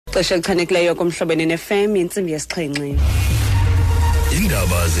Xesha elichanekileyo komhlobene neFM intsimbi yesixhenxe.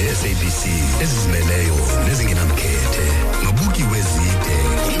 Indaba ze-SABC ezizimeleyo nezingenamkhethe nobuki wezide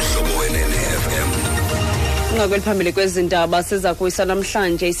umhlobene ne-FM. Eliphambili kwezindaba siza kuyisa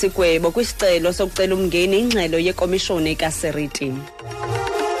namhlanje isigwebo kwisicelo sokucela umngeni ingxelo yekomishoni kaSeriti.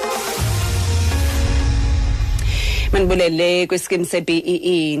 Manibulele kwiskimu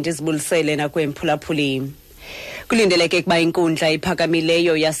se-BEE ndizibulisele nakwemphulaphuli. Kulindeleke kuba inkundla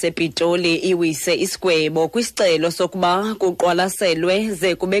ephakamileyo yase Pitoli iwise isigwebo kwisicelo sokuba kuqwalaselwe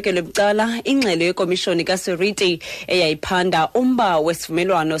ze kubekelwe bucala ingxelo yekomishoni kaSeriti eyayiphanda umba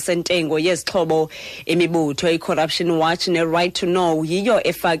wesivumelwano sentengo yezixhobo. Imibutho i-Corruption Watch ne-Right to Know yiyo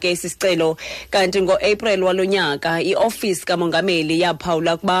efake isicelo, kanti ngo-April walonyaka i-ofisi kamongameli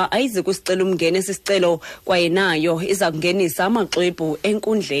yaphawula kuba ayizi kusicela umngeni esisicelo kwaye nayo iza kungenisa amaxwebhu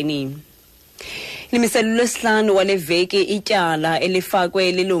enkundleni. Limiselo lesihlanu wale veki ityala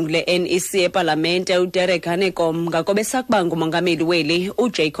elifakwe lilungu le-NEC eParlamente uDerek Hanekom ngakobesakuba ngumongameli weli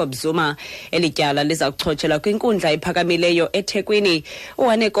uJacob Zuma. Elityala liza kuchotshelwa kwinkundla ephakamileyo eThekwini.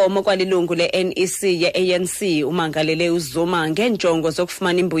 uHanekom kwalilungu le-NEC ye-ANC umangalele uZuma ngeenjongo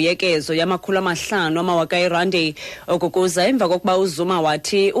zokufumana imbuyekezo yama500,000 okukuza emva kokuba uZuma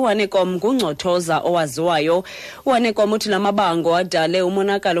wathi uHanekom ngungcothoza owaziwayo. uHanekom uthi lamabango adale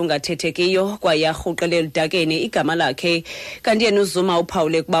umonakalo ongathethekiyo kwaye rhuqele ludakeni igama lakhe, kanti yena uZuma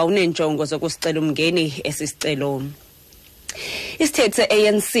uphawule kuba unenjongo zokusicela umngeni esisicelo. Isithethe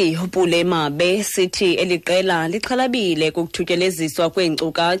se-ANC uPulemabe sithi eliqela lixhalabile kukuthutyeleziswa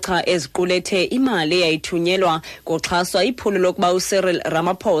kweenkcukacha eziqulethe imali eyayithunyelwa kuxhaswa iphulo lokuba uCyril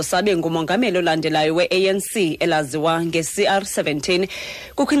Ramaphosa abe ngumongameli olandelayo we-ANC elaziwa nge-CR17.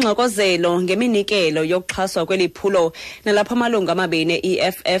 Kukho ingxokozelo ngeminikelo yokuxhaswa kweli phulo, nalapha amalungu amabini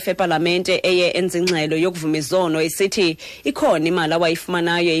e-EFF eParlamente eye enza ingxelo yokuvuma izono isithi ikhona imali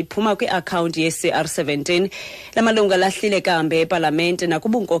awayifumanayo iphuma kwi-akhawunti ye-CR17. La malungu alahlile kambe eParlamente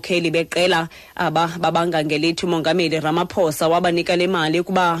nakubunkokheli beqela aba babanga ngelithi umongameli Ramaphosa wabanika le mali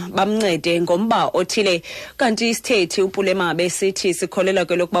ukuba bamncede ngomba othile, kanti isithethi uPulemabe sithi sikholela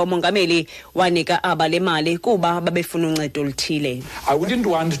kwelokuba umongameli wanika aba le mali kuba babefuna uncedo oluthile. I wouldn't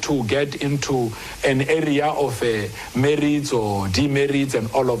want to get into an area of merits or demerits and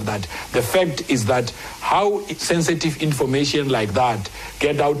all of that. The fact is that how sensitive information like that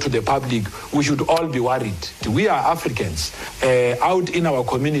get out to the public, we should all be worried. We are Africans. Out in our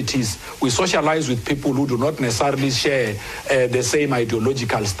communities, we socialize with people who do not necessarily share the same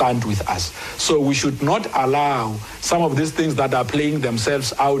ideological stand with us. So we should not allow some of these things that are playing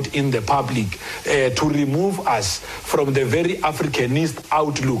themselves out in the public to remove us from the very Africanist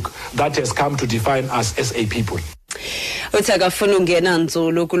outlook that has come to define us as a people. Uthakafuna ungena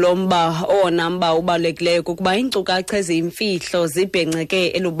nzulu kulomba onamba ubalulekileyo kukuba iinkcukacha eziyimfihlo zibhenceke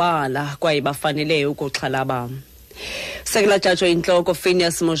elubala kwaye bafanele ukuxhalaba. Sekela Jajo inhloko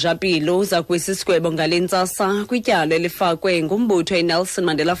Phineas Mojapilo uza kuyisa isigwebo ngalentsasa kwityalo elifakwe ngumbutho iNelson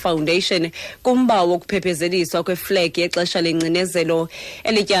Mandela Foundation kumba wokuphephezeliswa kweflag yexesha lengcinezelo.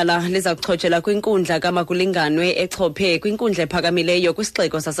 Elityala liza kuchotshela kwinkundla kamakulinganwe echophe kwinkundla ephakamileyo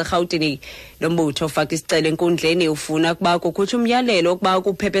kwisixeko saseRhawutini. Lo mbutho ufaka isicelo enkundleni ufuna kuba kukhutshwa umyalelo ukuba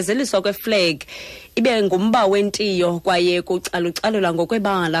ukuphephezeliswa kweflag ibe ngumba wentiyo kwaye kucalucalula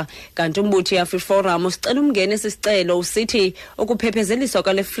ngokwebala, kanti umbutho yaForum usicela umngeni esisicelo usithi ukuphephezeliswa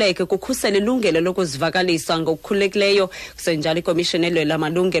kwale flag kukhusela ilungelo lokuzivakalisa ngokukhululekileyo. Kusenjalo ikomishoni elwela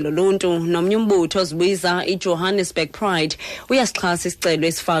amalungelo oluntu nomnye umbutho ozibiza iJohannesburg Pride uyasixhasa isicelo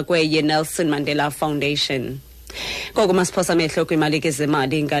esifakwe yeNelson Mandela Foundation. Koko masiphosa amehlo kwimalike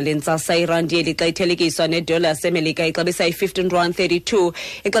zemali ngalentsasa irandi yelixa ithelekiswa nedola yasemelika ixabisa i-15.32,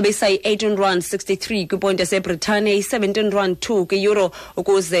 ixabisa i-18.63 kwiponti yaseBritane, i-17.2 kwi-euro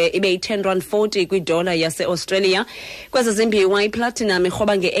ukuze ibe i-10.40 kwidola yase-Australia. Kwezi zimbiwa iplatinum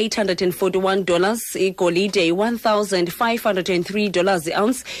irhoba nge-$841, igolide $1,503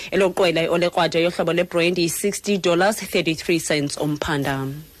 i-ounce, eloqwela iolekrwada yohlobo lebrand $60.33 umphanda.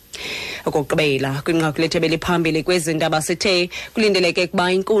 Okugqibela kwinqaku lethu eliphambili kwezindaba sithe kulindeleke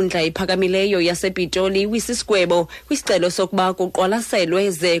kuba inkundla ephakamileyo yase Pitoli iwisa isigwebo kwisicelo sokuba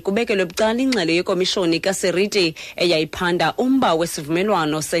kuqwalaselwe ze kubekelwe bucala ingxelo yekomishoni kaSeriti eyayiphanda umba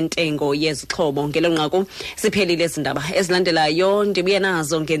wesivumelwano sentengo yezixhobo. Ngelo nqaku siphelile izindaba ezilandelayo ndibuye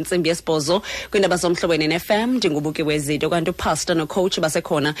nazo ngentsimbi yesibhozo kwindaba zomhlobene neFM. Ndingubuki wezito kanti upastor nocoach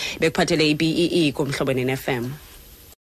basekhona bekuphathele iBEE kumhlobene neFM.